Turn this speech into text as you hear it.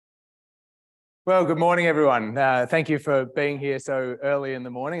Well, good morning, everyone. Thank you for being here so early in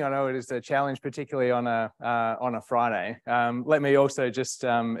the morning. I know it is a challenge, particularly on a Friday. Let me also just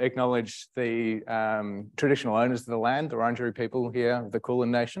acknowledge the traditional owners of the land, the Wurundjeri people here of the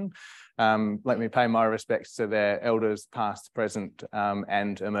Kulin Nation. Let me pay my respects to their elders, past, present,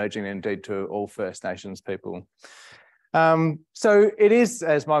 and emerging, indeed, to all First Nations people. So it is,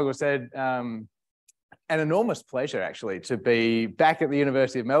 as Michael said, an enormous pleasure, actually, to be back at the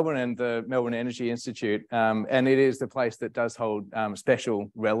University of Melbourne and the Melbourne Energy Institute. And it is the place that does hold special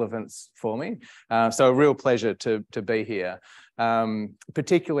relevance for me. So a real pleasure to be here,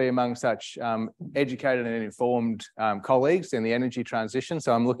 particularly among such educated and informed colleagues in the energy transition.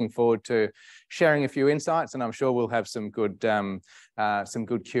 So I'm looking forward to sharing a few insights, and I'm sure we'll have some good Q&A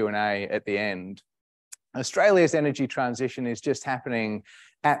at the end. Australia's energy transition is just happening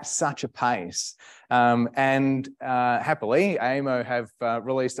at such a pace. Happily, AEMO have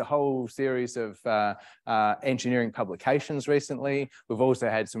released a whole series of engineering publications recently. We've also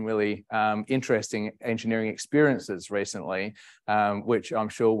had some really interesting engineering experiences recently, which I'm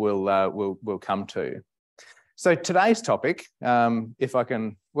sure we'll come to. So today's topic, if I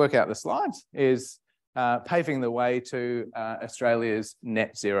can work out the slides, is paving the way to Australia's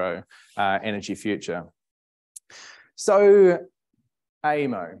net zero energy future. So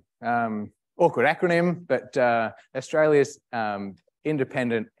AEMO, awkward acronym, but Australia's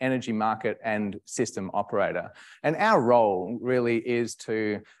independent energy market and system operator. And our role really is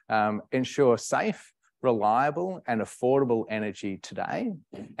to ensure safe, reliable and affordable energy today,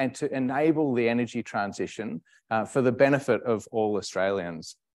 and to enable the energy transition for the benefit of all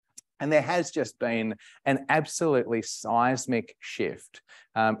Australians. And there has just been an absolutely seismic shift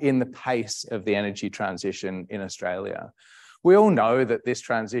in the pace of the energy transition in Australia. We all know that this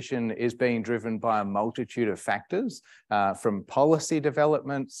transition is being driven by a multitude of factors, from policy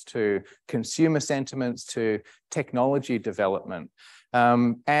developments to consumer sentiments to technology development.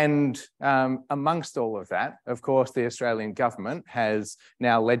 Amongst all of that, of course, the Australian government has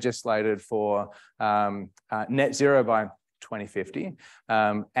now legislated for net zero by 2050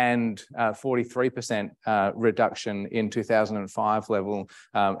 and 43% reduction in 2005 level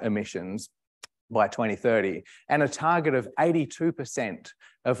emissions by 2030, and a target of 82%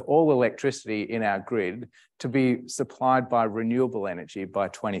 of all electricity in our grid to be supplied by renewable energy by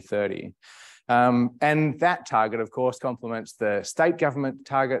 2030. And that target, of course, complements the state government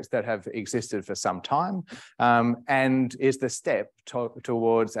targets that have existed for some time, and is the step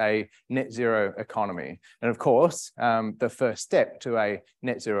towards a net zero economy. And of course, the first step to a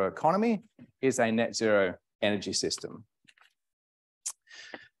net zero economy is a net zero energy system.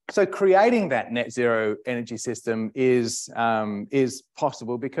 So creating that net zero energy system is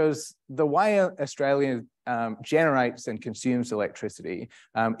possible because the way Australia generates and consumes electricity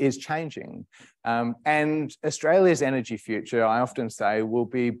is changing. And Australia's energy future, I often say, will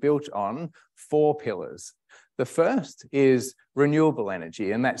be built on 4 pillars. The first is renewable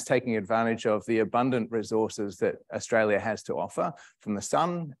energy, and that's taking advantage of the abundant resources that Australia has to offer from the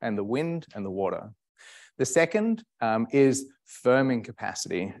sun and the wind and the water. The second is firming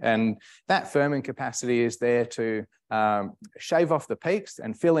capacity, and that firming capacity is there to shave off the peaks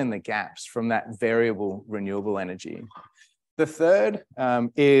and fill in the gaps from that variable renewable energy. The third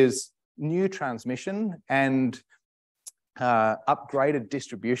is new transmission and upgraded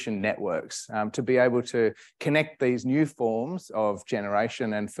distribution networks to be able to connect these new forms of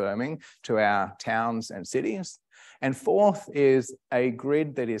generation and firming to our towns and cities. And fourth is a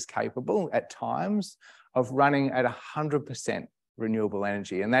grid that is capable at times of running at 100% renewable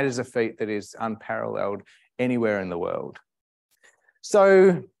energy. And that is a feat that is unparalleled anywhere in the world.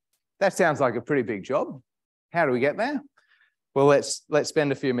 So that sounds like a pretty big job. How do we get there? Well, let's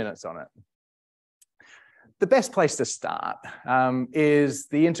spend a few minutes on it. The best place to start is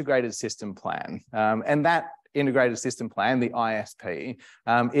the Integrated System Plan. And that Integrated System Plan, the ISP,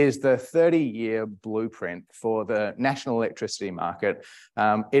 is the 30-year blueprint for the national electricity market.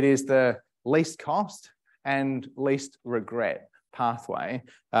 It is the least cost and least regret pathway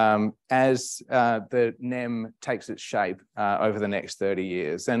as the NEM takes its shape over the next 30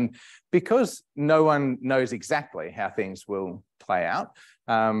 years. And because no one knows exactly how things will play out,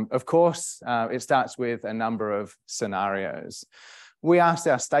 of course, it starts with a number of scenarios. We asked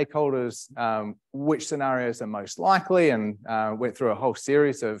our stakeholders which scenarios are most likely, and went through a whole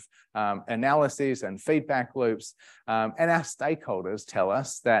series of analyses and feedback loops. And our stakeholders tell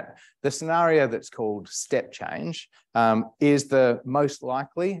us that the scenario that's called step change is the most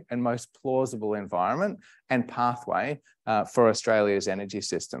likely and most plausible environment and pathway for Australia's energy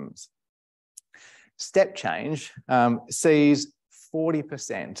systems. Step change sees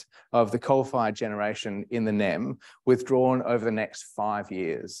 40% of the coal-fired generation in the NEM withdrawn over the next 5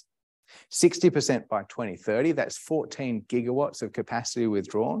 years. 60% by 2030, that's 14 gigawatts of capacity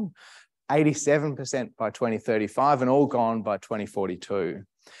withdrawn, 87% by 2035, and all gone by 2042.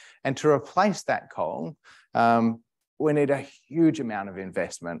 And to replace that coal, we need a huge amount of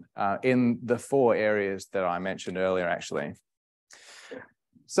investment in the 4 areas that I mentioned earlier, actually.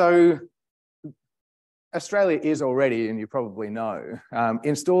 So Australia is already, and you probably know,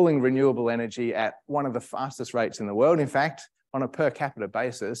 installing renewable energy at one of the fastest rates in the world. In fact, on a per capita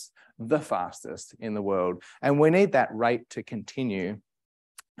basis, the fastest in the world. And we need that rate to continue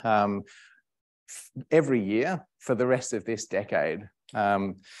every year for the rest of this decade.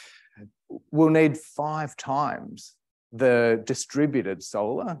 We'll need 5 times the distributed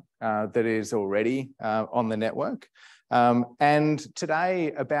solar that is already on the network. And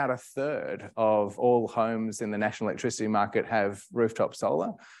today, about a third of all homes in the national electricity market have rooftop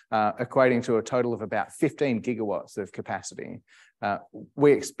solar, equating to a total of about 15 gigawatts of capacity.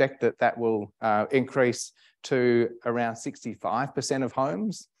 We expect that that will increase to around 65% of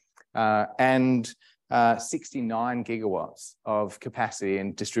homes and 69 gigawatts of capacity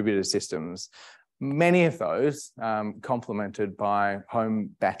in distributed systems. Many of those complemented by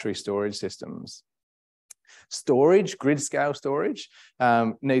home battery storage systems. Storage, grid-scale storage,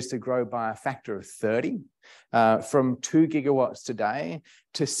 needs to grow by a factor of 30, from 2 gigawatts today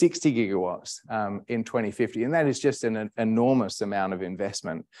to 60 gigawatts in 2050. And that is just an enormous amount of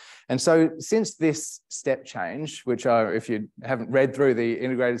investment. And so since this step change, which if you haven't read through the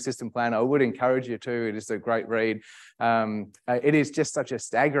Integrated System Plan, I would encourage you to. It is a great read. It is just such a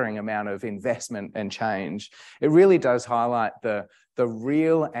staggering amount of investment and change. It really does highlight the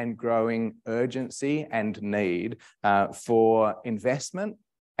real and growing urgency and need for investment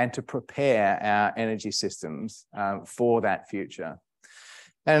and to prepare our energy systems for that future.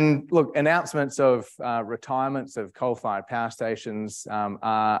 And look, announcements of retirements of coal-fired power stations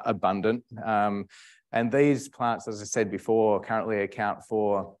are abundant. And these plants, as I said before, currently account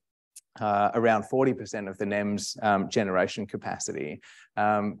for around 40% of the NEM's generation capacity.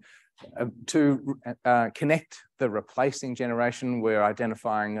 To connect the replacing generation, we're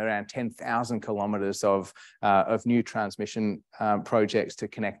identifying around 10,000 kilometres of new transmission projects to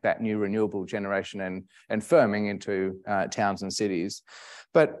connect that new renewable generation and firming into towns and cities.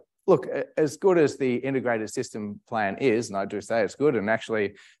 But look, as good as the Integrated System Plan is, and I do say it's good, and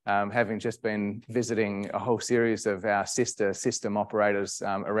actually having just been visiting a whole series of our sister system operators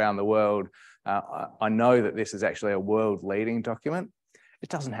around the world, I know that this is actually a world-leading document. It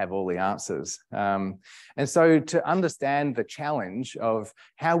doesn't have all the answers. And so to understand the challenge of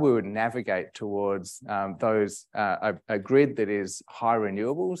how we would navigate towards a grid that is high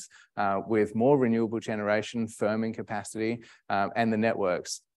renewables with more renewable generation, firming capacity, and the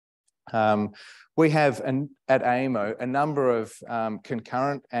networks. We have at AEMO a number of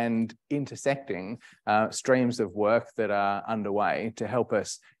concurrent and intersecting streams of work that are underway to help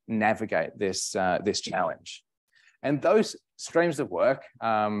us navigate this challenge. And those streams of work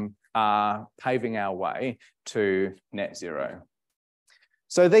are paving our way to net zero.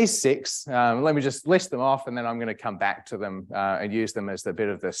 So these 6, let me just list them off, and then I'm going to come back to them and use them as a bit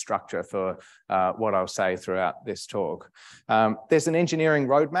of the structure for what I'll say throughout this talk. There's an engineering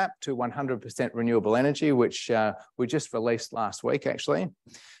roadmap to 100% renewable energy, which we just released last week, actually.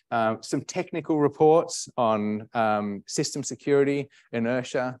 Some technical reports on system security,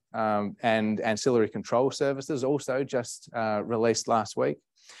 inertia, and ancillary control services, also just released last week.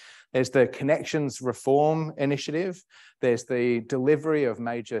 There's the Connections Reform Initiative. There's the delivery of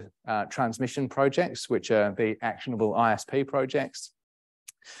major transmission projects, which are the actionable ISP projects.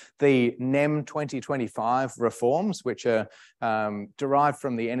 The NEM 2025 reforms, which are derived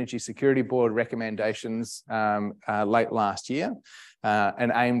from the Energy Security Board recommendations late last year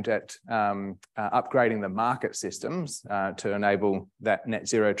and aimed at upgrading the market systems to enable that net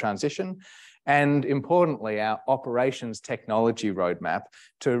zero transition. And importantly, our operations technology roadmap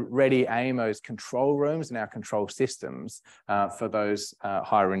to ready AEMO's control rooms and our control systems for those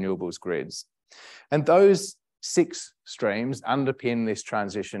high renewables grids. And those 6 streams underpin this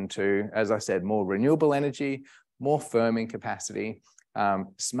transition to, as I said, more renewable energy, more firming capacity,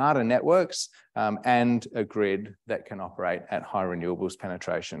 smarter networks, and a grid that can operate at high renewables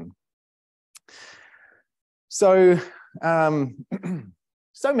penetration. So,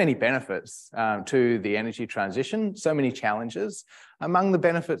 so many benefits to the energy transition, so many challenges. Among the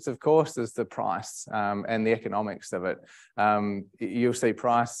benefits, of course, is the price and the economics of it. You'll see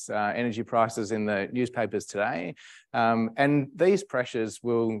energy prices in the newspapers today, and these pressures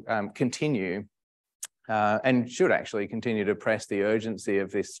will continue and should actually continue to press the urgency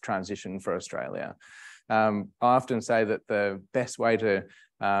of this transition for Australia. I often say that the best way to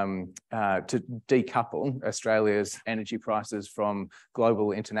decouple Australia's energy prices from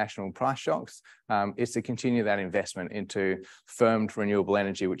global international price shocks is to continue that investment into firmed renewable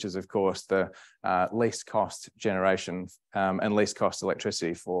energy, which is, of course, the least cost generation and least cost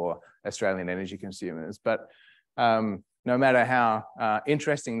electricity for Australian energy consumers. But no matter how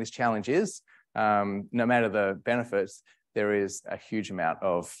interesting this challenge is, no matter the benefits, there is a huge amount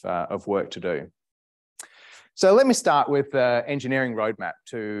of work to do. So let me start with the engineering roadmap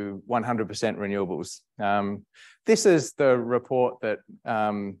to 100% renewables. This is the report that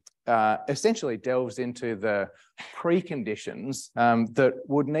essentially delves into the preconditions that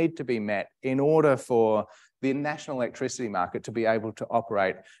would need to be met in order for the national electricity market to be able to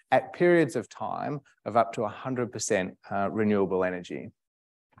operate at periods of time of up to 100% renewable energy.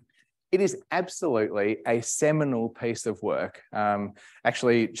 It is absolutely a seminal piece of work.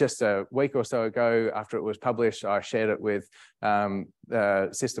 Actually, just a week or so ago, after it was published, I shared it with the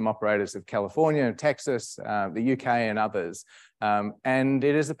system operators of California, Texas, the UK, and others. And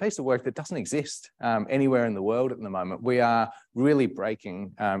it is a piece of work that doesn't exist anywhere in the world at the moment. We are really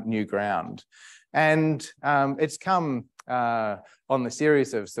breaking new ground. And it's come on the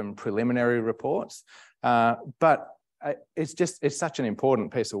series of some preliminary reports, but it's such an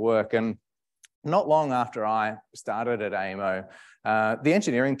important piece of work. And not long after I started at AEMO, the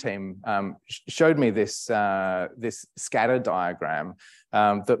engineering team showed me this scatter diagram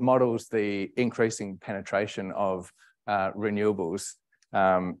that models the increasing penetration of renewables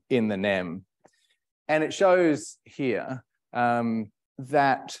in the NEM. And it shows here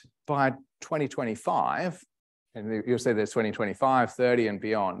that by 2025, and you'll see there's 2025, 30 and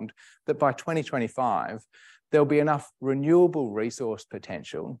beyond, that by 2025, there'll be enough renewable resource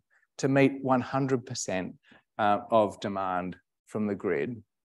potential to meet 100% of demand from the grid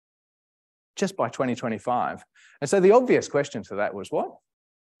just by 2025. And so the obvious question to that was what?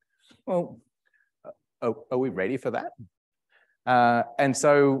 Well, are we ready for that? And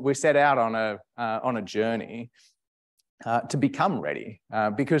so we set out on a journey to become ready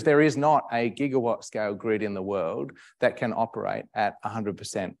because there is not a gigawatt scale grid in the world that can operate at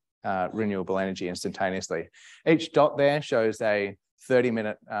 100% renewable energy instantaneously. Each dot there shows a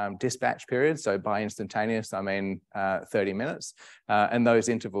 30-minute dispatch period. So by instantaneous, I mean 30 minutes. And those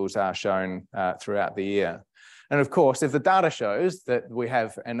intervals are shown throughout the year. And of course, if the data shows that we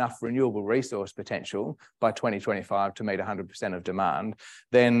have enough renewable resource potential by 2025 to meet 100% of demand,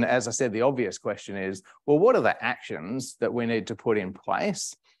 then as I said, the obvious question is, well, what are the actions that we need to put in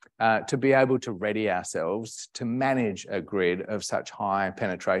place to be able to ready ourselves to manage a grid of such high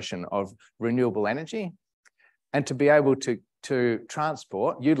penetration of renewable energy and to be able to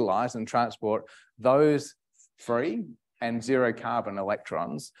utilize and transport those free and zero carbon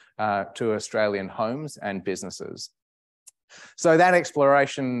electrons to Australian homes and businesses. So that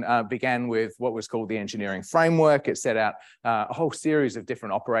exploration began with what was called the engineering framework. It set out a whole series of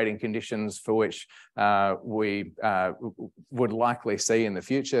different operating conditions for which we would likely see in the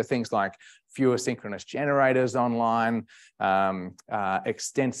future, things like fewer synchronous generators online,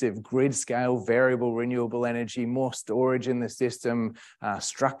 extensive grid scale variable renewable energy, more storage in the system,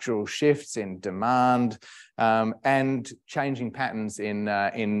 structural shifts in demand, and changing patterns in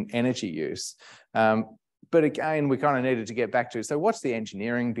energy use. But again, we kind of needed to get back to, so what's the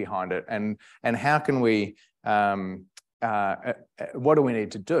engineering behind it, and how can we, what do we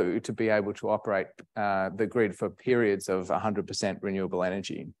need to do to be able to operate the grid for periods of 100% renewable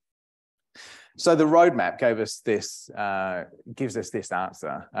energy? So the roadmap gives us this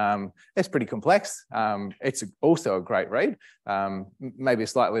answer. It's pretty complex. It's also a great read, maybe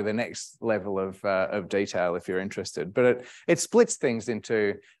slightly the next level of detail if you're interested. But it splits things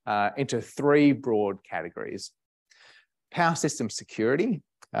into three broad categories. Power system security.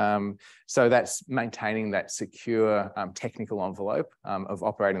 So that's maintaining that secure technical envelope of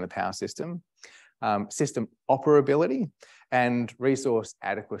operating the power system. System operability, and resource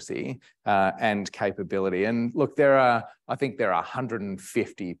adequacy and capability. And look, I think there are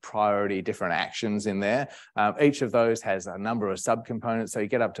 150 priority different actions in there. Each of those has a number of subcomponents, so you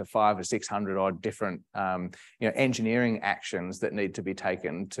get up to 500 or 600 odd different engineering actions that need to be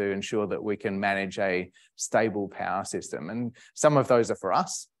taken to ensure that we can manage a stable power system. And some of those are for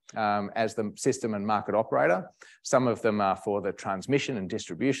us as the system and market operator. Some of them are for the transmission and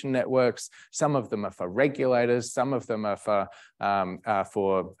distribution networks. Some of them are for regulators. Some of them are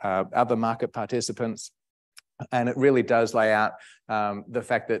for other market participants. And it really does lay out the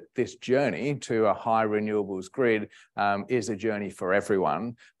fact that this journey to a high renewables grid is a journey for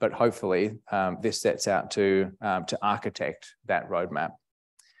everyone, but hopefully this sets out to architect that roadmap.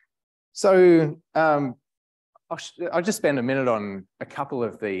 So I'll just spend a minute on a couple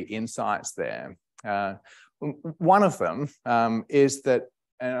of the insights there. One of them is that,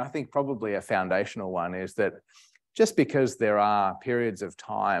 and I think probably a foundational one, is that just because there are periods of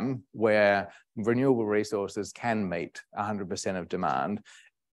time where renewable resources can meet 100% of demand,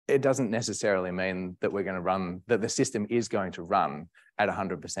 it doesn't necessarily mean that we're going to run, that the system is going to run at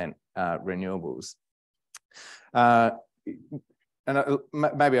 100% renewables. And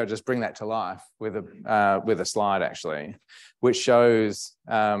maybe I'll just bring that to life with a slide, actually, which shows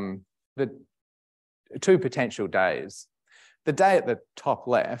the two potential days. The day at the top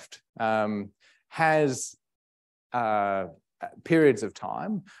left has periods of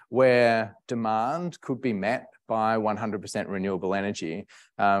time where demand could be met by 100% renewable energy,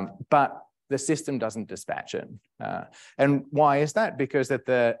 but the system doesn't dispatch it. And why is that? Because at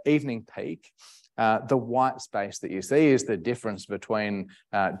the evening peak, the white space that you see is the difference between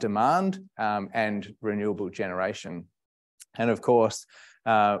demand and renewable generation. And of course,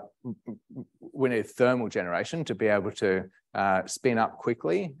 we need thermal generation to be able to spin up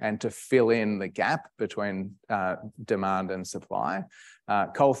quickly and to fill in the gap between demand and supply.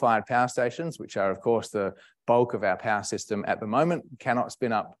 Coal-fired power stations, which are of course the bulk of our power system at the moment, cannot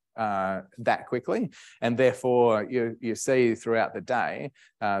spin up that quickly, and therefore you see throughout the day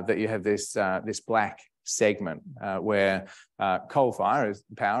that you have this black segment where coal-fired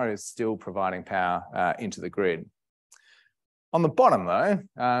power is still providing power into the grid. On the bottom,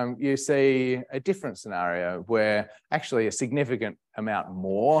 though, you see a different scenario where actually a significant amount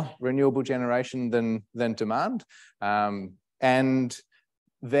more renewable generation than demand. And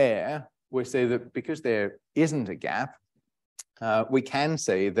there we see that because there isn't a gap, we can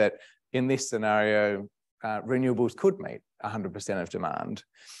see that in this scenario, renewables could meet 100% of demand.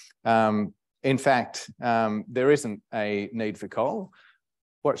 In fact, there isn't a need for coal.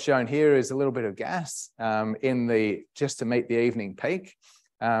 What's shown here is a little bit of gas just to meet the evening peak.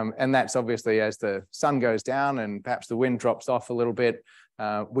 And that's obviously as the sun goes down and perhaps the wind drops off a little bit,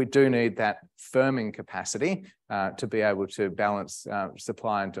 we do need that firming capacity to be able to balance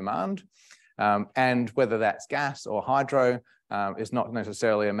supply and demand. And whether that's gas or hydro is not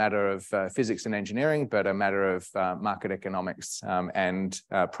necessarily a matter of physics and engineering, but a matter of market economics and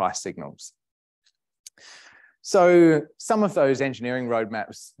price signals. So some of those engineering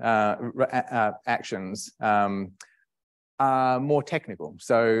roadmaps actions are more technical.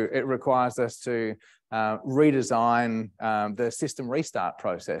 So it requires us to redesign the system restart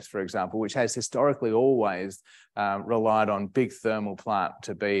process, for example, which has historically always relied on big thermal plant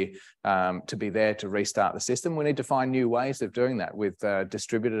to be there to restart the system. We need to find new ways of doing that with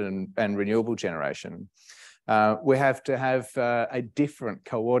distributed and renewable generation. We have to have a different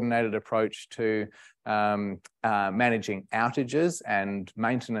coordinated approach to managing outages and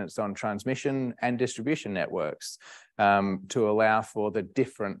maintenance on transmission and distribution networks to allow for the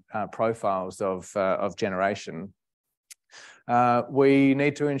different profiles of generation. We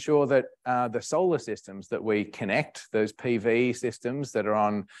need to ensure that the solar systems that we connect, those PV systems that are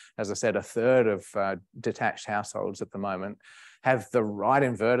on, as I said, a third of detached households at the moment, have the right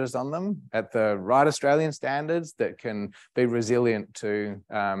inverters on them at the right Australian standards that can be resilient to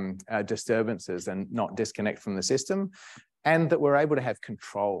disturbances and not disconnect from the system, and that we're able to have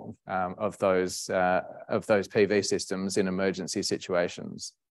control of those PV systems in emergency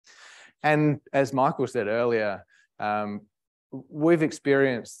situations. And as Michael said earlier, we've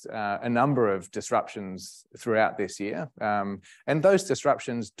experienced a number of disruptions throughout this year, and those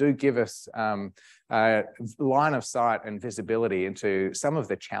disruptions do give us a line of sight and visibility into some of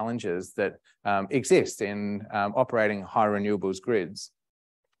the challenges that exist in operating high renewables grids.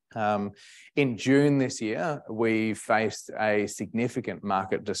 In June this year, we faced a significant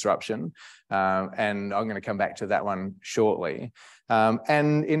market disruption, and I'm going to come back to that one shortly.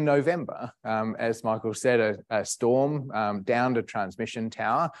 And in November, as Michael said, a storm downed a transmission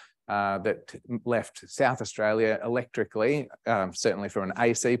tower that left South Australia electrically, certainly from an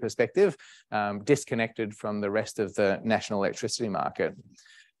AC perspective, disconnected from the rest of the national electricity market.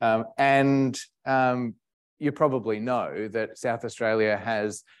 You probably know that South Australia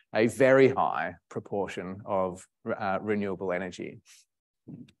has a very high proportion of renewable energy.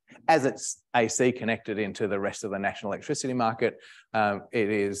 As it's AC connected into the rest of the national electricity market,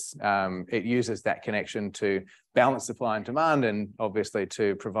 it uses that connection to balance supply and demand and obviously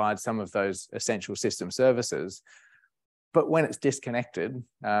to provide some of those essential system services. But when it's disconnected,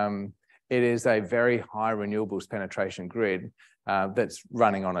 it is a very high renewables penetration grid that's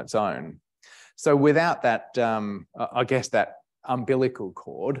running on its own. So without that, I guess that umbilical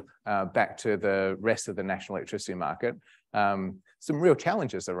cord back to the rest of the national electricity market, some real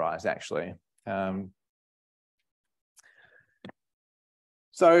challenges arise actually.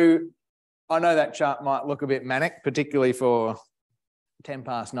 So I know that chart might look a bit manic, particularly for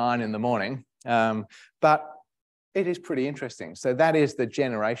 9:10 in the morning, but it is pretty interesting. So that is the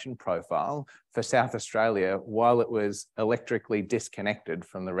generation profile for South Australia while it was electrically disconnected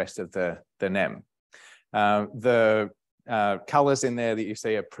from the rest of the NEM. The colours in there that you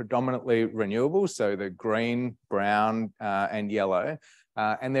see are predominantly renewables, so the green, brown, and yellow,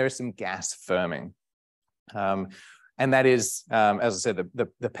 and there is some gas firming. And that is, as I said,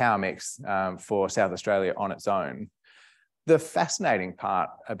 the power mix for South Australia on its own. The fascinating part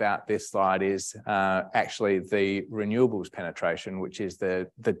about this slide is actually the renewables penetration, which is the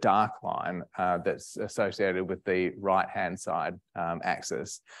dark line that's associated with the right-hand side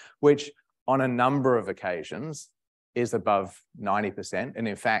axis, which on a number of occasions is above 90%. And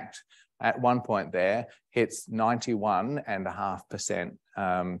in fact, at one point there, hits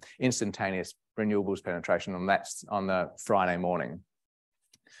 91.5% instantaneous renewables penetration, and that's on the Friday morning.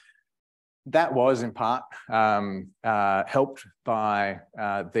 That was in part helped by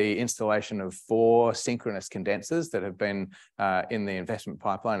the installation of 4 synchronous condensers that have been in the investment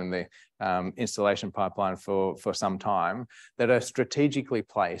pipeline and the installation pipeline for some time, that are strategically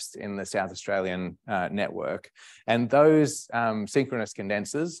placed in the South Australian network. And those synchronous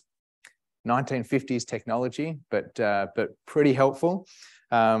condensers, 1950s technology, but pretty helpful,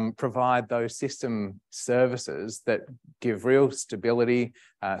 provide those system services that give real stability,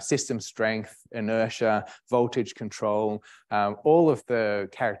 system strength, inertia, voltage control, all of the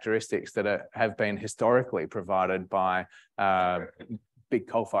characteristics that have been historically provided by big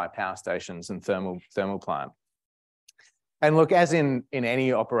coal-fired power stations and thermal plant. And look, as in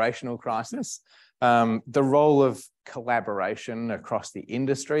any operational crisis, the role of collaboration across the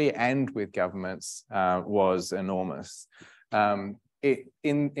industry and with governments was enormous.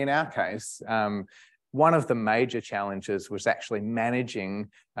 In our case, one of the major challenges was actually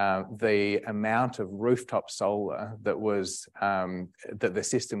managing the amount of rooftop solar that was that the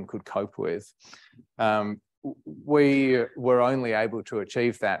system could cope with. We were only able to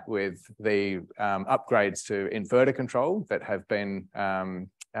achieve that with the upgrades to inverter control that have been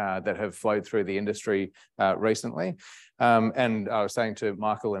that have flowed through the industry recently. And I was saying to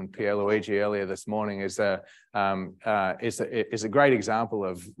Michael and Pierluigi earlier this morning, is a great example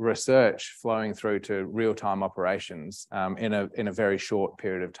of research flowing through to real-time operations in a very short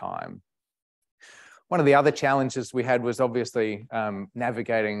period of time. One of the other challenges we had was obviously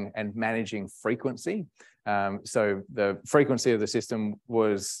navigating and managing frequency. So the frequency of the system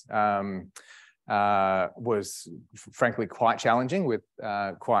was frankly quite challenging, with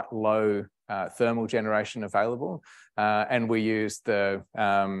quite low thermal generation available, and we used the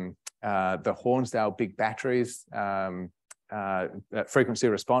Hornsdale big batteries frequency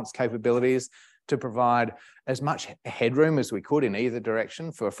response capabilities to provide as much headroom as we could in either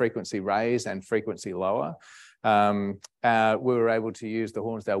direction for frequency raise and frequency lower. We were able to use the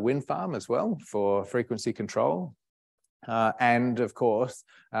Hornsdale wind farm as well for frequency control. And of course,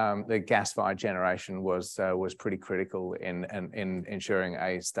 the gas-fired generation was pretty critical in ensuring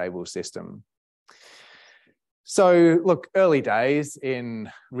a stable system. So look, early days in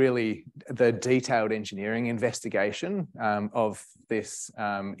really the detailed engineering investigation of this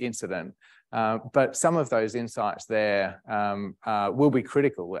incident, but some of those insights there will be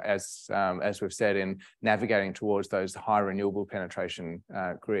critical, as we've said, in navigating towards those high renewable penetration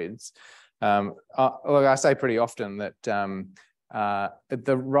grids. Look, I say pretty often that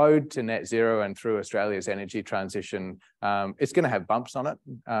the road to net zero and through Australia's energy transition, it's going to have bumps on it.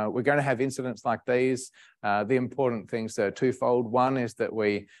 We're going to have incidents like these. The important things are twofold. One is that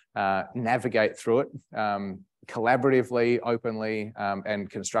we navigate through it collaboratively, openly, and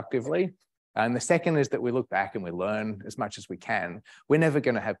constructively. And the second is that we look back and we learn as much as we can. We're never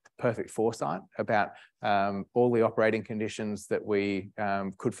going to have perfect foresight about all the operating conditions that we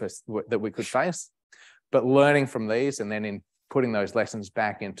could face, but learning from these and then in putting those lessons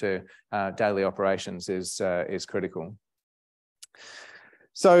back into daily operations is critical.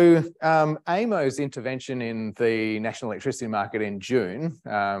 So AEMO's intervention in the national electricity market in June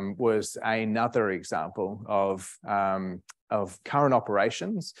was another example of current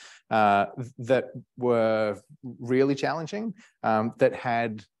operations that were really challenging, that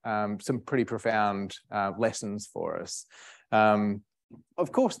had some pretty profound lessons for us.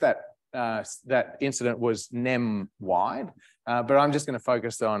 Of course, that incident was NEM-wide, but I'm just going to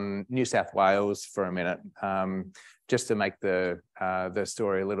focus on New South Wales for a minute, just to make the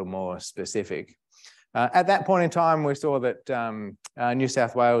story a little more specific. At that point in time, we saw that New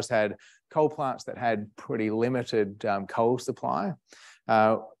South Wales had coal plants that had pretty limited coal supply.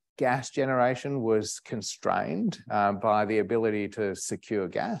 Gas generation was constrained by the ability to secure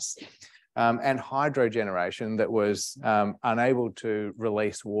gas, and hydro generation that was unable to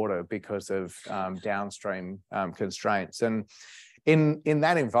release water because of downstream constraints. And in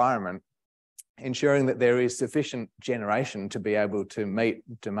that environment, ensuring that there is sufficient generation to be able to meet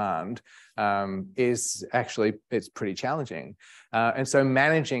demand is actually, it's pretty challenging. And so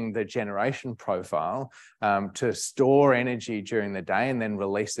managing the generation profile to store energy during the day and then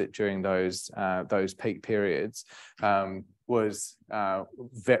release it during those peak periods was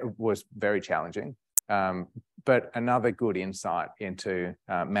very challenging. But another good insight into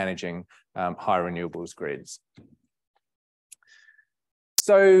managing high renewables grids.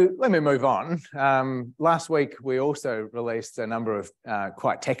 So let me move on. Last week, we also released a number of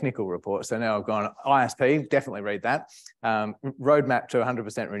quite technical reports. So now I've gone ISP, definitely read that. Roadmap to 100%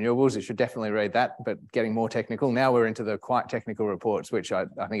 renewables, you should definitely read that, but getting more technical. Now we're into the quite technical reports, which I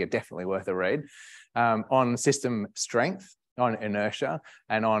think are definitely worth a read, on system strength, on inertia,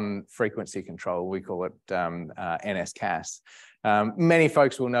 and on frequency control. We call it NSCAS. Many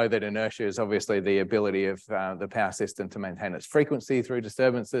folks will know that inertia is obviously the ability of the power system to maintain its frequency through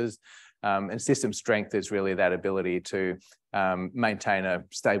disturbances, and system strength is really that ability to maintain a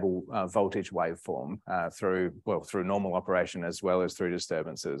stable voltage waveform through normal operation as well as through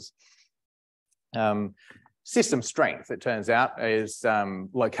disturbances. System strength, it turns out, is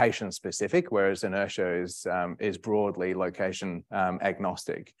location specific, whereas inertia is broadly location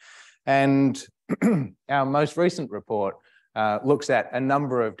agnostic. And our most recent report looks at a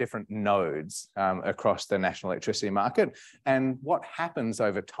number of different nodes across the national electricity market and what happens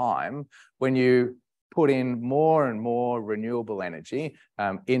over time when you put in more and more renewable energy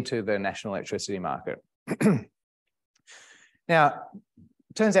into the national electricity market. Now,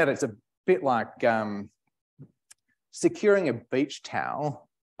 it turns out it's a bit like securing a beach towel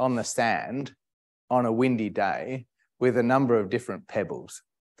on the sand on a windy day with a number of different pebbles.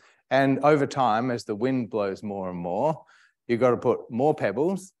 And over time, as the wind blows more and more, you've got to put more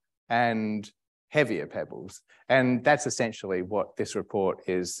pebbles and heavier pebbles. And that's essentially what this report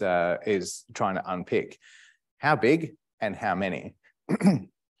is trying to unpick. How big and how many?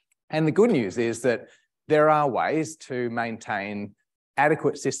 And the good news is that there are ways to maintain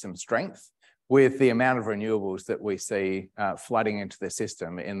adequate system strength with the amount of renewables that we see flooding into the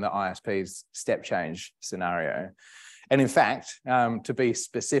system in the ISP's step change scenario. And in fact, to be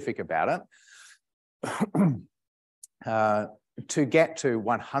specific about it, to get to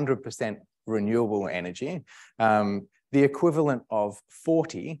 100% renewable energy, the equivalent of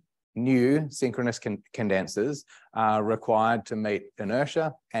 40 new synchronous condensers are required to meet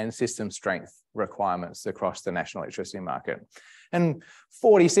inertia and system strength requirements across the national electricity market. And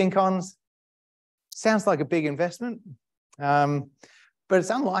 40 syncons sounds like a big investment, but it's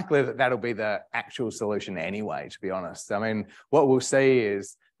unlikely that that'll be the actual solution anyway, to be honest. I mean, what we'll see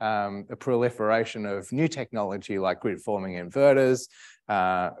is a proliferation of new technology like grid-forming inverters,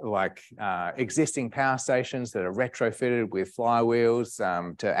 like existing power stations that are retrofitted with flywheels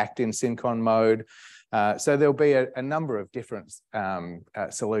to act in syncon mode. So there'll be a number of different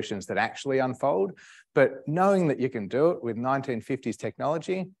solutions that actually unfold, but knowing that you can do it with 1950s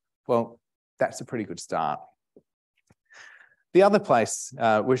technology, well, that's a pretty good start. The other place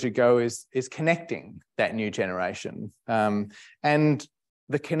we should go is connecting that new generation. And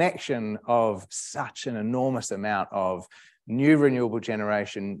the connection of such an enormous amount of new renewable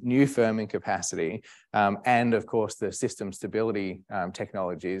generation, new firming capacity, and of course the system stability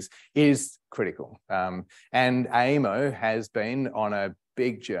technologies is critical. And AEMO has been on a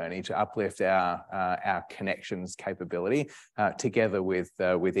big journey to uplift our connections capability together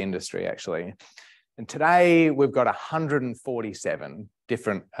with industry, actually. And today we've got 147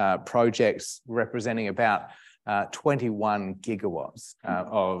 different projects representing about 21 gigawatts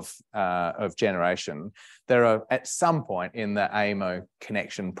of generation. There are at some point in the AEMO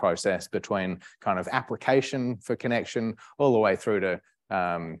connection process between kind of application for connection all the way through to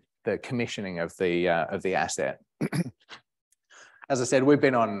the commissioning of the asset. As I said, we've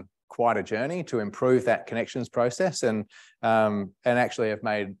been on quite a journey to improve that connections process and actually have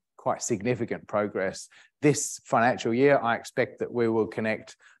made quite significant progress. This financial year, I expect that we will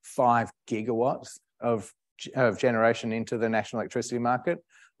connect 5 gigawatts of generation into the national electricity market.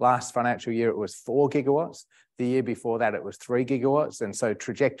 Last financial year, it was 4 gigawatts. The year before that, it was 3 gigawatts. And so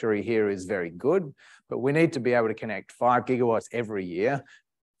trajectory here is very good, but we need to be able to connect 5 gigawatts every year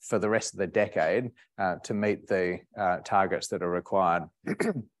for the rest of the decade to meet the targets that are required.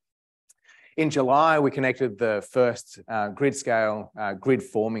 In July, we connected the first grid-scale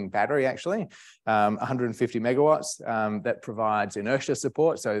grid-forming battery, actually, 150 megawatts that provides inertia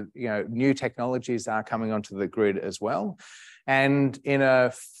support. So, new technologies are coming onto the grid as well. And in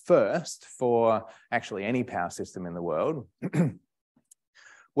a first for actually any power system in the world,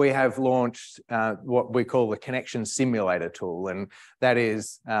 we have launched what we call the Connection Simulator tool. And that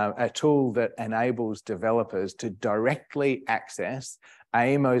is a tool that enables developers to directly access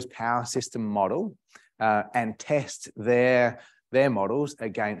AEMO's power system model and test their models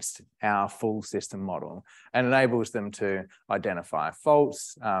against our full system model, and enables them to identify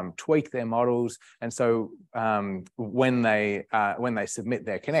faults, tweak their models. And so when they submit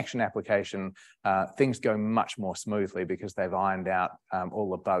their connection application, things go much more smoothly because they've ironed out all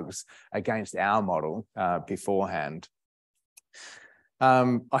the bugs against our model beforehand.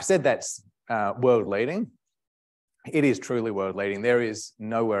 I said that's world leading. It is truly world leading. There is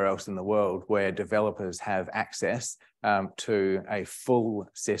nowhere else in the world where developers have access to a full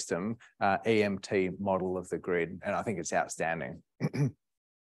system EMT model of the grid. And I think it's outstanding.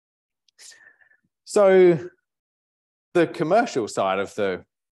 So the commercial side of the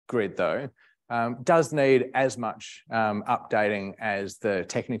grid, though, does need as much updating as the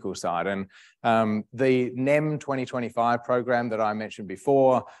technical side. And the NEM 2025 program that I mentioned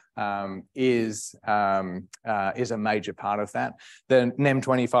before is a major part of that. The NEM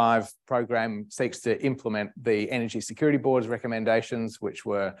 25 program seeks to implement the Energy Security Board's recommendations, which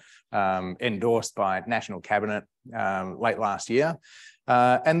were endorsed by National Cabinet late last year.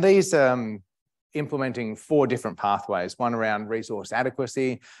 And these implementing 4 different pathways, one around resource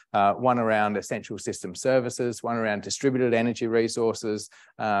adequacy, one around essential system services, one around distributed energy resources,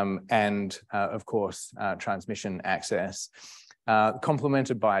 and of course, transmission access.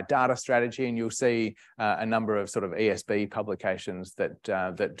 Complemented by a data strategy, and you'll see a number of sort of ESB publications that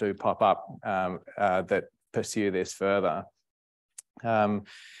do pop up that pursue this further.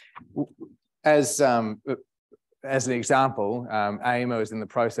 As an example, AEMO is in the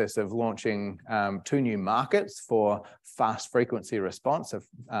process of launching 2 new markets for fast frequency response,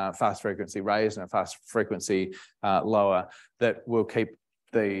 a fast frequency raise and a fast frequency lower, that will keep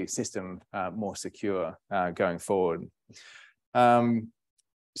the system more secure going forward. I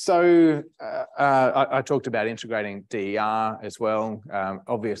talked about integrating DER as well.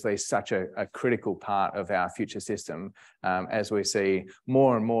 Obviously, such a critical part of our future system as we see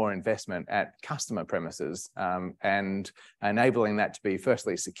more and more investment at customer premises, and enabling that to be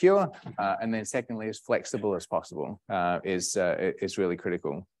firstly secure and then secondly as flexible as possible is really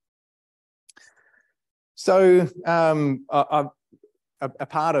critical. So a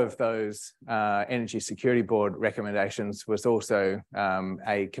part of those Energy Security Board recommendations was also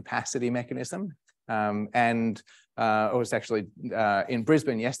a capacity mechanism. And I was actually in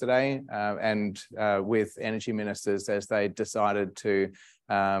Brisbane yesterday and with energy ministers as they decided to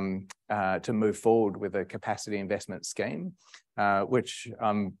move forward with a capacity investment scheme, which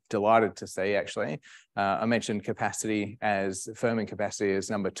I'm delighted to see, actually. I mentioned capacity as firming capacity as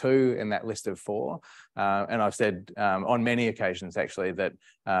number 2 in that list of 4. And I've said on many occasions, actually, that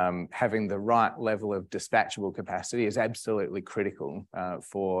having the right level of dispatchable capacity is absolutely critical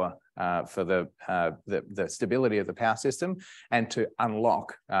for the stability of the power system and to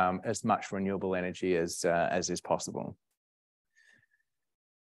unlock as much renewable energy as is possible.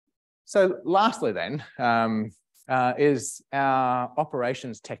 So lastly then, is our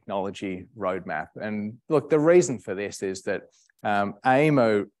operations technology roadmap. And look, the reason for this is that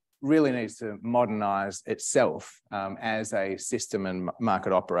AEMO really needs to modernise itself as a system and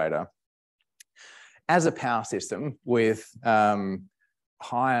market operator. As a power system with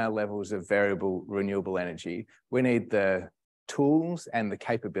higher levels of variable renewable energy, we need the tools and the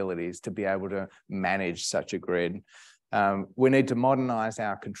capabilities to be able to manage such a grid. We need to modernise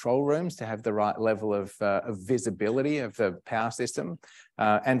our control rooms to have the right level of visibility of the power system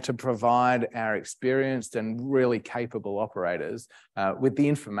and to provide our experienced and really capable operators with the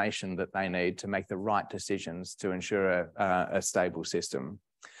information that they need to make the right decisions to ensure a stable system.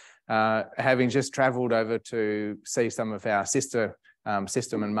 Having just travelled over to see some of our sister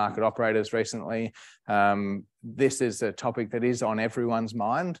system and market operators recently, this is a topic that is on everyone's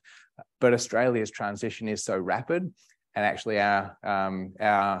mind, but Australia's transition is so rapid. And actually our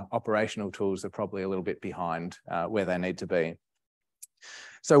operational tools are probably a little bit behind where they need to be.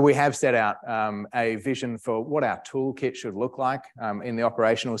 So we have set out a vision for what our toolkit should look like in the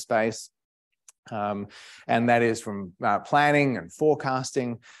operational space. And that is from planning and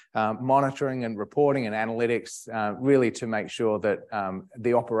forecasting, monitoring and reporting and analytics, really to make sure that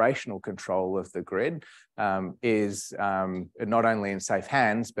the operational control of the grid is not only in safe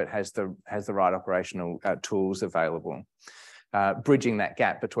hands, but has the right operational tools available, bridging that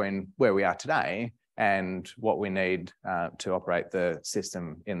gap between where we are today and what we need to operate the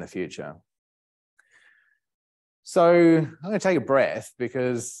system in the future. So I'm going to take a breath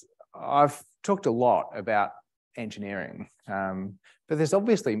because I've talked a lot about engineering, but there's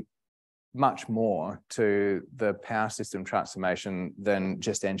obviously much more to the power system transformation than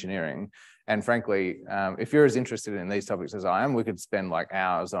just engineering. And frankly, if you're as interested in these topics as I am, we could spend like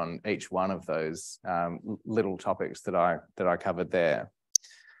hours on each one of those little topics that I covered there.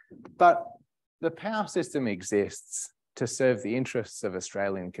 But the power system exists to serve the interests of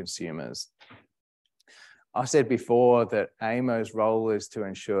Australian consumers. I said before that AEMO's role is to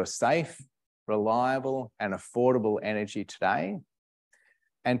ensure safe, reliable and affordable energy today,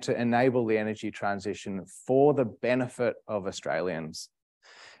 and to enable the energy transition for the benefit of Australians.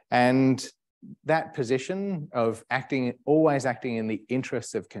 And that position of always acting in the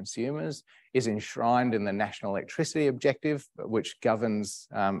interests of consumers is enshrined in the National Electricity Objective, which governs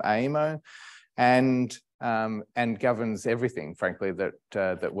AEMO and governs everything, frankly,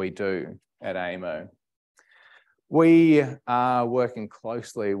 that we do at AEMO. We are working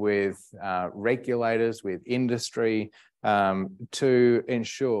closely with regulators, with industry, to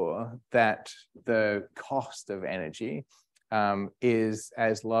ensure that the cost of energy is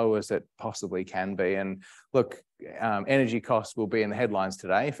as low as it possibly can be. And look, energy costs will be in the headlines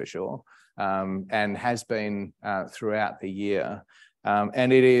today for sure, and has been throughout the year.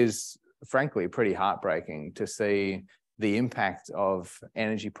 And it is frankly pretty heartbreaking to see the impact of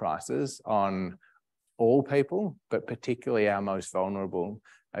energy prices on all people, but particularly our most vulnerable,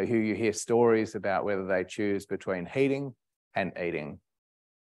 who you hear stories about whether they choose between heating and eating.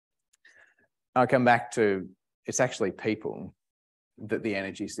 I'll come back to, it's actually people that the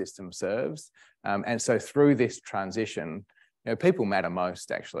energy system serves. And so through this transition, people matter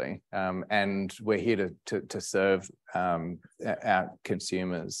most actually, and we're here to serve our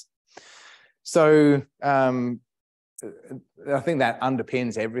consumers. So I think that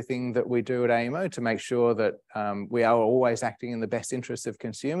underpins everything that we do at AEMO to make sure that we are always acting in the best interests of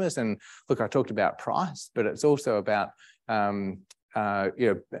consumers. And look, I talked about price, but it's also about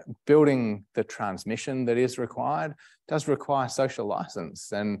building the transmission that is required does require social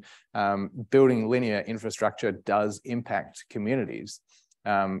license, and building linear infrastructure does impact communities.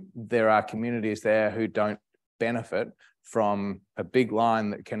 There are communities there who don't benefit from a big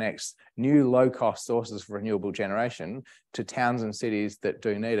line that connects new low-cost sources of renewable generation to towns and cities that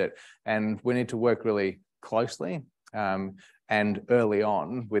do need it. And we need to work really closely and early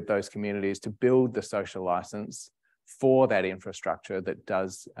on with those communities to build the social license for that infrastructure that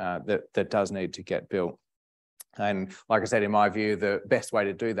does need to get built. And like I said, in my view, the best way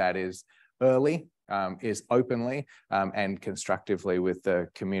to do that is early, is openly and constructively with the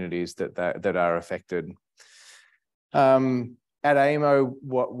communities that are affected. At AEMO,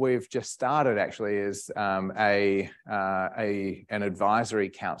 what we've just started actually is an advisory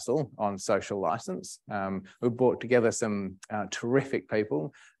council on social license. We've brought together some terrific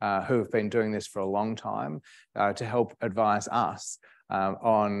people who have been doing this for a long time to help advise us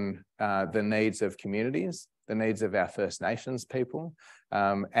on the needs of communities, the needs of our First Nations people,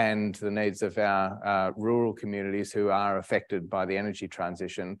 and the needs of our rural communities who are affected by the energy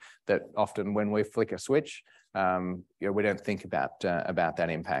transition that often when we flick a switch, we don't think about that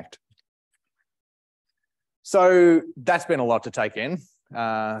impact. So that's been a lot to take in.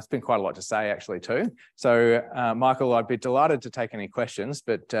 It's been quite a lot to say actually too. So Michael, I'd be delighted to take any questions,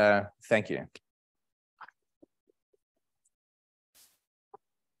 but thank you.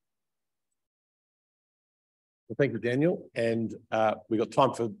 Well, thank you, Daniel. And we've got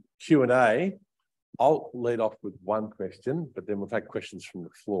time for Q&A. I'll lead off with one question, but then we'll take questions from the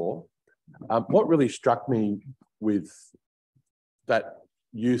floor. What really struck me with that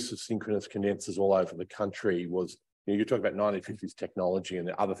use of synchronous condensers all over the country was, you talk about 1950s technology and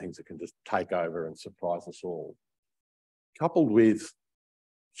the other things that can just take over and surprise us all. Coupled with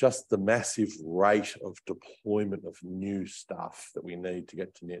just the massive rate of deployment of new stuff that we need to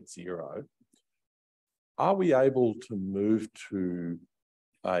get to net zero, are we able to move to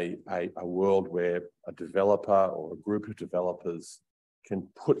a world where a developer or a group of developers can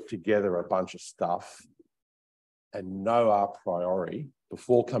put together a bunch of stuff and know our priority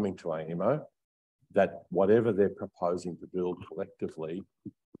before coming to AEMO that whatever they're proposing to build collectively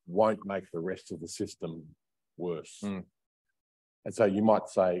won't make the rest of the system worse. Mm. And so you might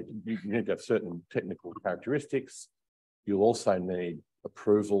say you need to have certain technical characteristics. You'll also need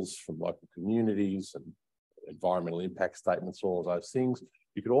approvals from local communities and environmental impact statements, all of those things.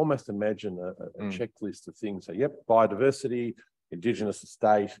 You could almost imagine a checklist of things. So, yep, biodiversity, Indigenous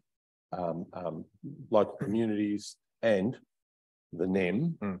estate, local communities, and the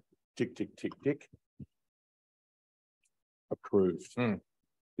NEM, tick, tick, tick, tick, approved.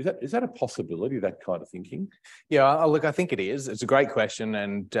 Is that a possibility, that kind of thinking? Yeah, look, I think it is. It's a great question.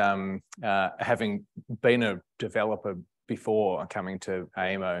 And having been a developer before coming to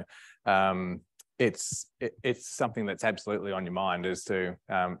AEMO, it's something that's absolutely on your mind as to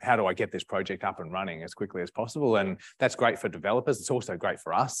how do I get this project up and running as quickly as possible? And that's great for developers. It's also great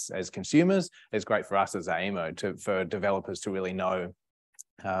for us as consumers. It's great for us as AEMO for developers to really know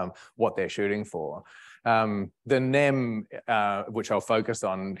what they're shooting for. The NEM, which I'll focus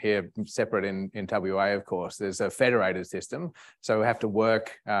on here, separate in WA, of course, there's a federated system. So we have to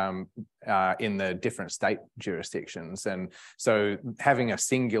work in the different state jurisdictions. And so having a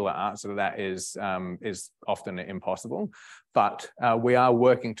singular answer to that is often impossible. But we are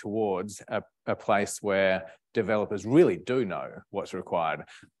working towards a place where developers really do know what's required.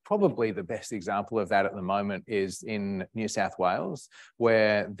 Probably the best example of that at the moment is in New South Wales,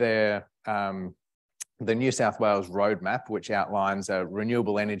 where the New South Wales roadmap, which outlines a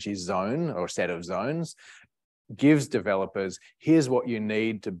renewable energy zone or set of zones, gives developers, here's what you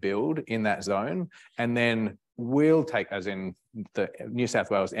need to build in that zone. And then we'll take, as in the New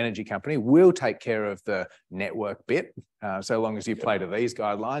South Wales Energy Company, we'll take care of the network bit, so long as you play to these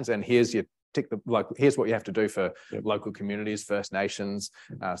guidelines. And here's your here's what you have to do for local communities, First Nations,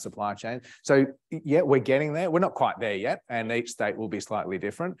 supply chain. So yeah, we're getting there. We're not quite there yet, and each state will be slightly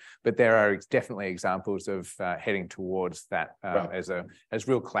different, but there are definitely examples of heading towards that as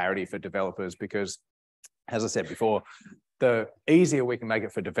real clarity for developers, because as I said before, the easier we can make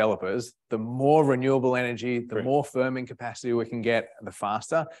it for developers, the more renewable energy, the more firming capacity we can get, the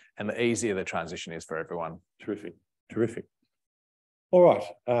faster, and the easier the transition is for everyone. Terrific, terrific. All right,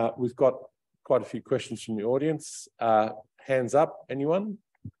 we've got quite a few questions from the audience. Hands up, anyone?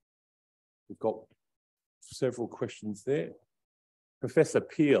 We've got several questions there. Professor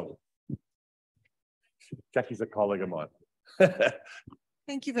Peel. Jackie's a colleague of mine.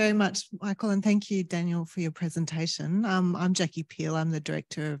 Thank you very much, Michael, and thank you, Daniel, for your presentation. I'm Jackie Peel. I'm the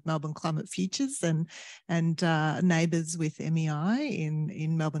Director of Melbourne Climate Futures and Neighbours with MEI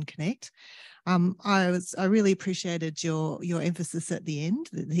in Melbourne Connect. I really appreciated your emphasis at the end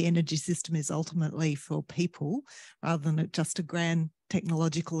that the energy system is ultimately for people rather than just a grand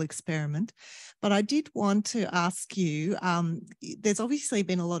technological experiment. But I did want to ask you, there's obviously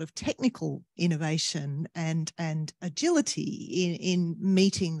been a lot of technical innovation and agility in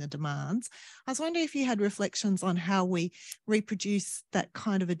meeting the demands. I was wondering if you had reflections on how we reproduce that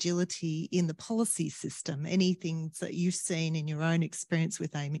kind of agility in the policy system, anything that you've seen in your own experience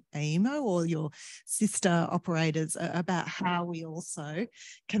with AEMO or your sister operators about how we also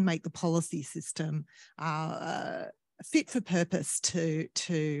can make the policy system fit for purpose to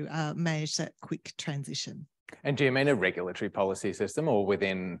manage that quick transition. And do you mean a regulatory policy system or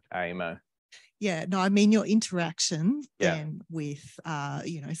within AEMO? Yeah, no, I mean your interaction then with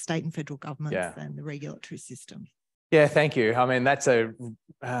state and federal governments and the regulatory system. Yeah, thank you. I mean, that's a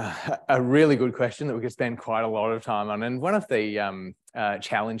really good question that we could spend quite a lot of time on. And one of the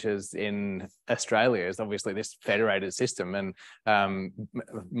challenges in Australia is obviously this federated system. And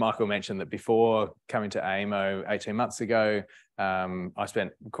Michael mentioned that before coming to AEMO 18 months ago, I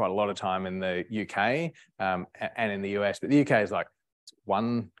spent quite a lot of time in the UK and in the US. But the UK is like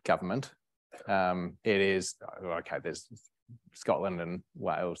one government. It is, okay, there's Scotland and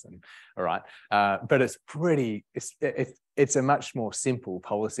Wales and all right, but it's a much more simple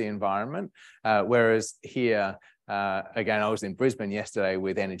policy environment, whereas here again, I was in Brisbane yesterday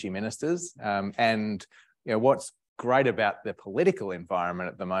with energy ministers, and what's great about the political environment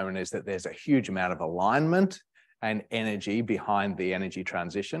at the moment is that there's a huge amount of alignment and energy behind the energy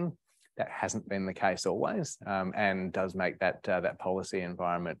transition. That hasn't been the case always, and does make that policy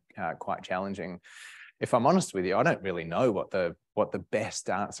environment quite challenging. If I'm honest with you, I don't really know what the best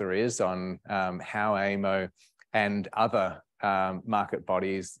answer is on how AEMO and other market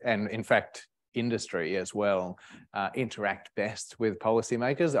bodies, and in fact industry as well, interact best with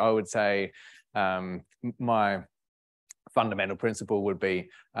policymakers. I would say my fundamental principle would be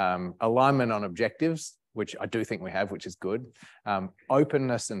alignment on objectives which I do think we have, which is good.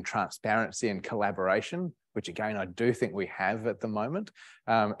 Openness and transparency and collaboration, which again, I do think we have at the moment.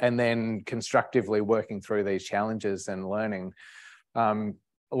 And then constructively working through these challenges and learning.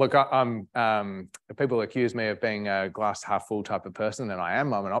 Look, people accuse me of being a glass half full type of person, and I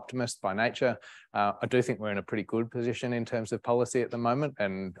am. I'm an optimist by nature. I do think we're in a pretty good position in terms of policy at the moment,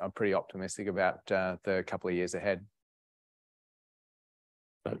 and I'm pretty optimistic about the couple of years ahead.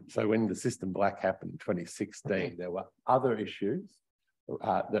 So when the system black happened in 2016, there were other issues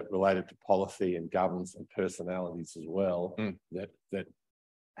that related to policy and governance and personalities as well that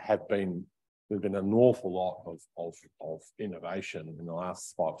have been. There's been an awful lot of innovation in the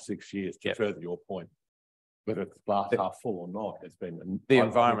last 5 or 6 years. To further your point, whether it's glass half full or not, it's been the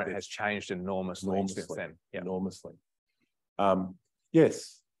environment has changed enormously since then. Yeah. Enormously.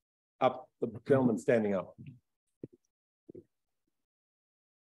 Yes, up the gentleman standing up.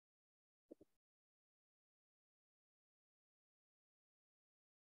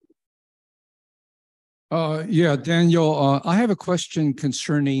 Yeah, Daniel, I have a question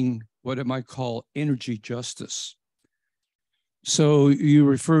concerning what I might call energy justice. So you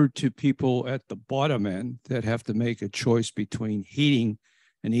referred to people at the bottom end that have to make a choice between heating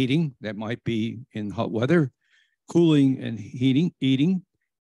and eating. That might be in hot weather, cooling and eating.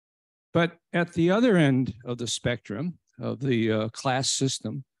 But at the other end of the spectrum of the class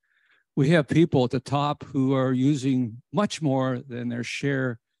system, we have people at the top who are using much more than their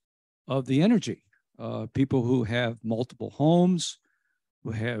share of the energy. People who have multiple homes, who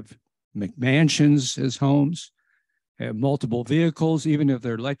have McMansions as homes, have multiple vehicles, even if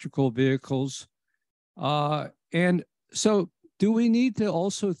they're electrical vehicles. And so do we need to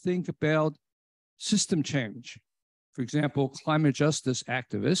also think about system change? For example, climate justice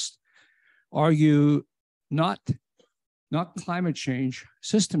activists argue not climate change,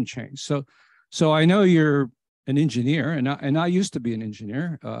 system change. So I know you're an engineer, and I used to be an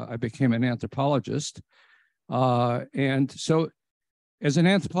engineer. I became an anthropologist. And so as an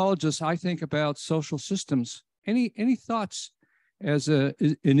anthropologist, I think about social systems. Any thoughts as an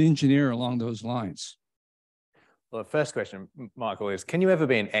engineer along those lines? Well, the first question, Michael, is can you ever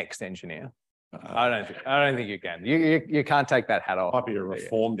be an ex-engineer? I don't think you can. You can't take that hat off. Might be a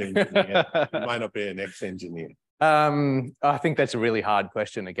reformed engineer. You might not be an ex-engineer. I think that's a really hard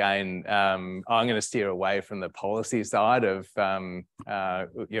question. Again, I'm going to steer away from the policy side of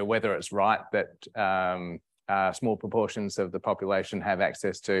whether it's right that small proportions of the population have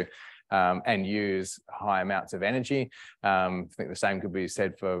access to and use high amounts of energy. I think the same could be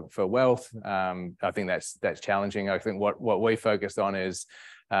said for wealth. I think that's challenging. I think what we focus on is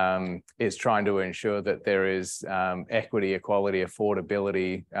trying to ensure that there is equity, equality,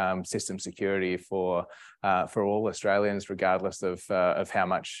 affordability, system security for all Australians, regardless of how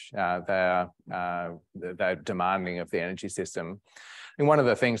much they're demanding of the energy system. And one of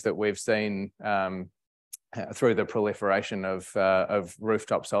the things that we've seen through the proliferation of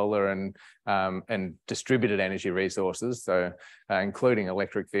rooftop solar and distributed energy resources, so including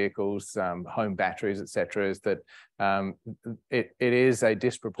electric vehicles, home batteries, etc., is that it is a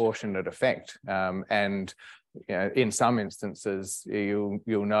disproportionate effect, and in some instances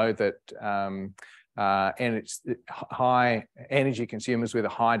you'll know that and it's high energy consumers with a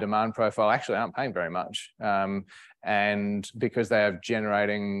high demand profile actually aren't paying very much, and because they are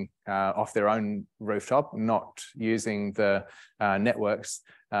generating off their own rooftop, not using the networks,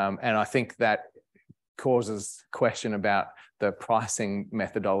 and I think that causes question about the pricing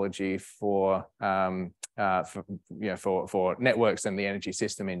methodology for networks and the energy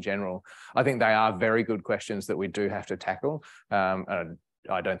system in general. I think they are very good questions that we do have to tackle. And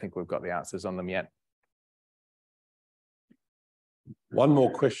I don't think we've got the answers on them yet. One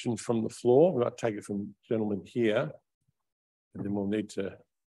more question from the floor. We'll take it from the gentleman here, and then we'll need to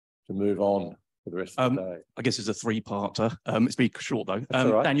move on for the rest of the day. I guess it's a three-parter. It's been short though.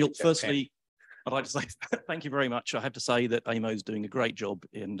 Right. Daniel, firstly, I'd like to say thank you very much. I have to say that AEMO is doing a great job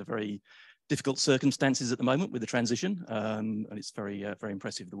in the very difficult circumstances at the moment with the transition, and it's very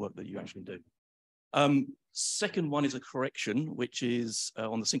impressive the work that you actually do. Second one is a correction, which is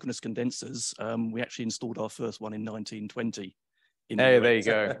on the synchronous condensers. We actually installed our first one in 1920. Hey, there you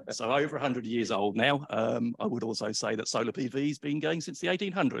go. So over 100 years old now. I would also say that solar PV has been going since the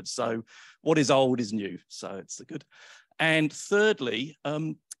 1800s. So what is old is new. So it's good. And thirdly,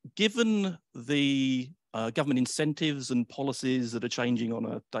 given the government incentives and policies that are changing on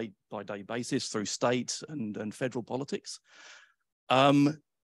a day-by-day basis through state and federal politics,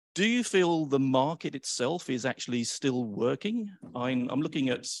 do you feel the market itself is actually still working? I'm looking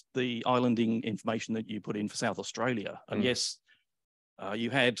at the islanding information that you put in for South Australia. And yes, you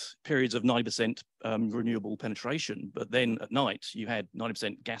had periods of 90% renewable penetration, but then at night you had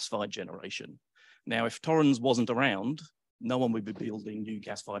 90% gas-fired generation. Now, if Torrens wasn't around, no one would be building new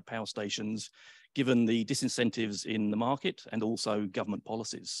gas-fired power stations, given the disincentives in the market and also government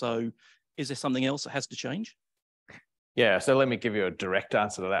policies. So is there something else that has to change? Yeah, so let me give you a direct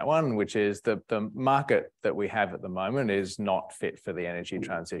answer to that one, which is the market that we have at the moment is not fit for the energy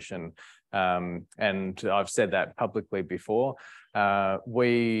transition. And I've said that publicly before.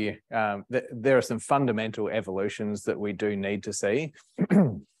 There are some fundamental evolutions that we do need to see.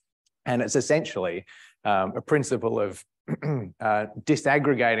 And it's essentially a principle of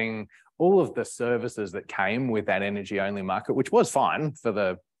disaggregating all of the services that came with that energy-only market, which was fine for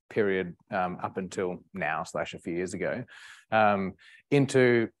the period up until now / a few years ago,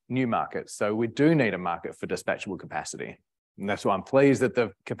 into new markets. So we do need a market for dispatchable capacity. And that's why I'm pleased that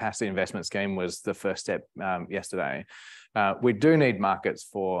the capacity investment scheme was the first step yesterday. We do need markets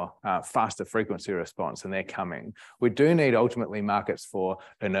for faster frequency response, and they're coming. We do need ultimately markets for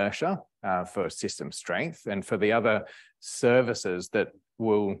inertia, for system strength, and for the other services that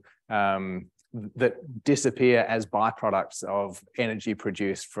will that disappear as byproducts of energy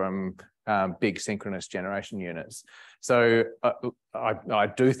produced from big synchronous generation units. So I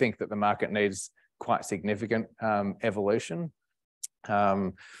do think that the market needs quite significant evolution.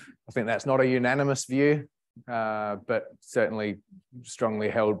 I think that's not a unanimous view, but certainly strongly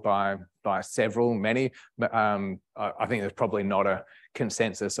held by many. But I think there's probably not a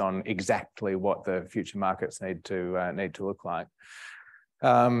consensus on exactly what the future markets need to look like.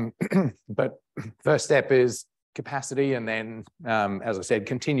 But first step is capacity, and then, as I said,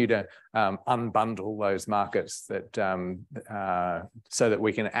 continue to unbundle those markets that so that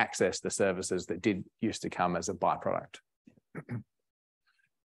we can access the services that did used to come as a byproduct.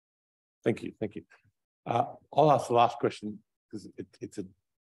 Thank you. I'll ask the last question because it's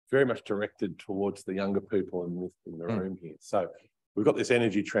very much directed towards the younger people in the room here. So we've got this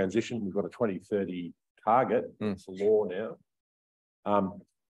energy transition. We've got a 2030 target. It's a law now. How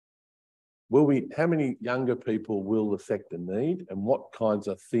many younger people will the sector need, and what kinds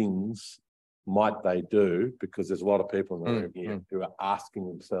of things might they do? Because there's a lot of people in the room here who are asking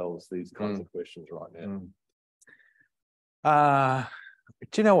themselves these kinds of questions right now.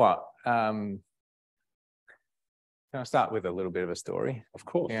 Do you know what? Can I start with a little bit of a story? Of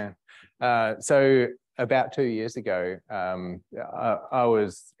course. Yeah. So about 2 years ago, I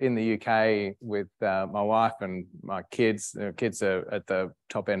was in the UK with my wife and my kids. The kids are at the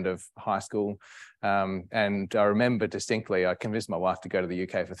top end of high school. And I remember distinctly, I convinced my wife to go to the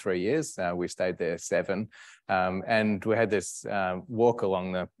UK for 3 years. We stayed there 7. And we had this walk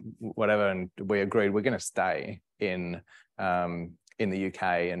along the whatever, and we agreed we're going to stay in the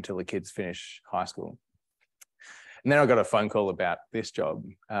UK until the kids finish high school. And then I got a phone call about this job.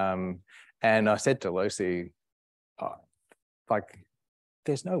 And I said to Lucy,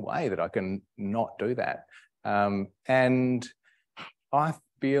 there's no way that I can not do that. And I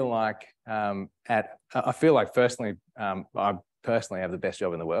feel like, firstly, I personally have the best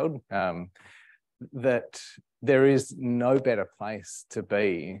job in the world. That there is no better place to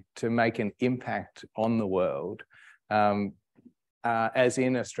be to make an impact on the world, as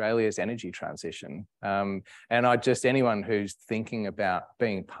in Australia's energy transition. And anyone who's thinking about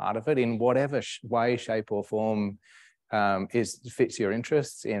being part of it in whatever way, shape or form fits your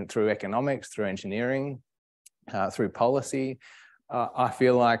interests through economics, through engineering, through policy, I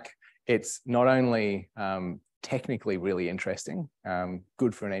feel like it's not only technically really interesting,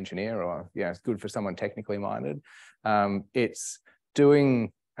 good for an engineer, or it's good for someone technically minded. It's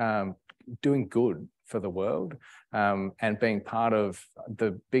doing good for the world, and being part of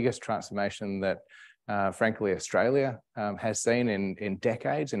the biggest transformation that, frankly, Australia has seen in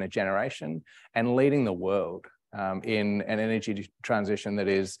decades, in a generation, and leading the world in an energy transition that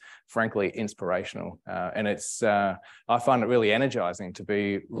is, frankly, inspirational. And I find it really energizing to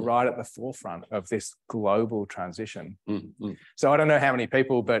be right at the forefront of this global transition. So I don't know how many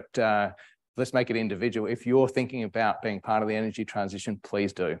people, but let's make it individual. If you're thinking about being part of the energy transition,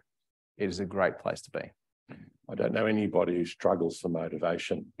 please do. It is a great place to be. I don't know anybody who struggles for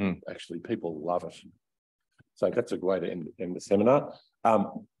motivation. Actually, people love it. So that's a great way to end the seminar.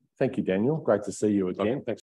 Thank you, Daniel. Great to see you again. Thanks.